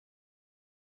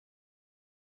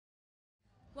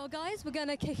Well, guys, we're going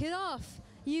to kick it off.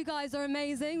 You guys are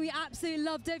amazing. We absolutely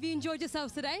loved it. Have you enjoyed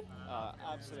yourselves today?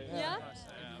 Absolutely. Yeah?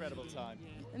 Incredible time.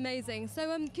 Amazing.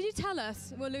 So can you tell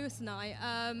us, well, Lewis and I,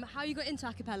 how you got into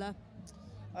acapella?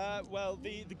 Well,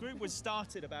 the group was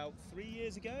started about 3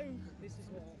 years ago. This is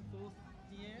what,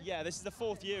 4th year? Yeah, this is the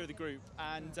 4th year of the group,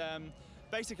 and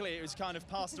basically it was kind of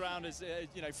passed around as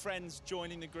friends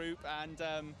joining the group, and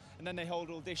then they hold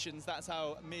auditions. That's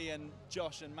how me and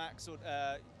Josh and Max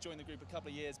joined the group a couple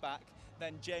of years back.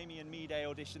 Then Jamie and Mide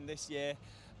auditioned this year.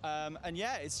 And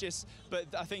yeah, it's just, but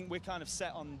I think we're kind of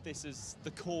set on this as the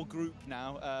core group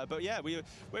now. But yeah,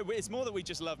 it's more that we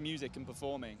just love music and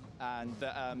performing, and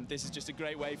this is just a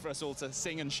great way for us all to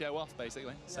sing and show off,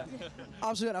 basically. So.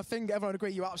 Absolutely, I think everyone would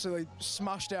agree you absolutely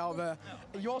smashed it out there.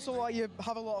 You also you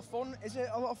have a lot of fun. Is it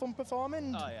a lot of fun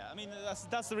performing? Oh yeah, I mean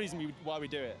that's the reason why we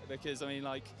do it, because I mean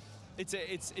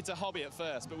it's a hobby at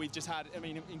first, but we've just had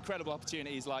incredible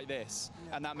opportunities like this,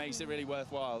 and that makes it really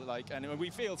worthwhile. And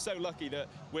we feel so lucky that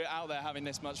we're out there having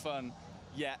this much fun.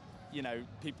 Yet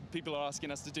people are asking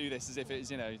us to do this as if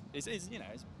it's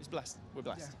it's blessed. We're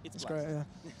blessed. Yeah, it's blessed. Great.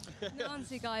 Yeah. No,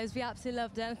 honestly, guys, we absolutely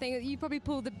loved it. I think you probably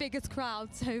pulled the biggest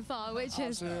crowd so far, which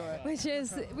is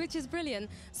brilliant.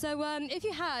 So if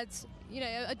you had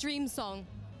a dream song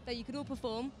that you could all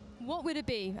perform, what would it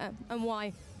be and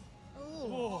why?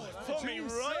 Put me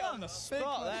right on the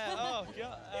spot there. Oh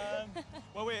god.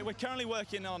 Well, we're currently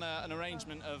working on an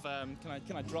arrangement of.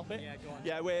 Can I drop it? Yeah, go on.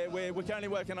 Yeah, we're currently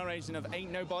working on an arrangement of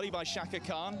 "Ain't Nobody" by Shaka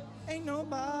Khan. Ain't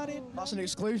nobody. That's an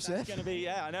exclusive. It's going to be,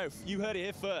 yeah, I know. You heard it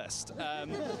here first.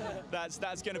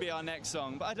 That's going to be our next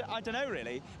song. But I don't know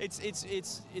really.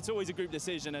 It's always a group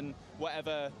decision, and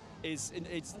whatever it's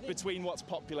between what's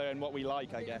popular and what we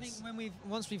like, I guess. I think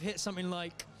once we've hit something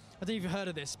like, I don't know if you've heard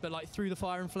of this, but like "Through the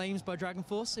Fire and Flames" by Dragon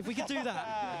Force. If we could do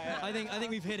that, I think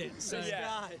we've hit it. So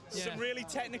some really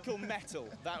technical metal.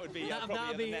 That would be that'd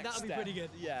be pretty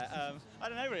good. Yeah, I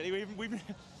don't know really.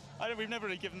 We've never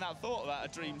really given that thought about a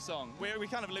dream song. We're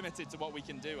kind of limited to what we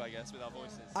can do, I guess, with our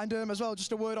voices. And as well,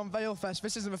 just a word on Vale Fest.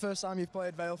 This isn't the first time you've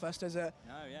played Vale Fest, is it?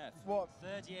 No, yeah. What?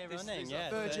 3rd year This running, is yeah.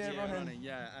 Third year running,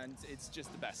 yeah, and it's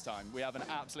just the best time. We have an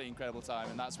absolutely incredible time,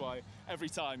 and that's why every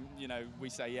time we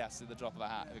say yes at the drop of a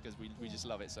hat, because we just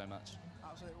love it so much.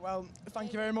 Absolutely. Well,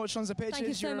 thank you very much, Sons of Pictures. Thank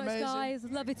you so You're much, amazing. guys.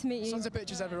 Lovely to meet you. Sons of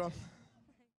Pictures, everyone.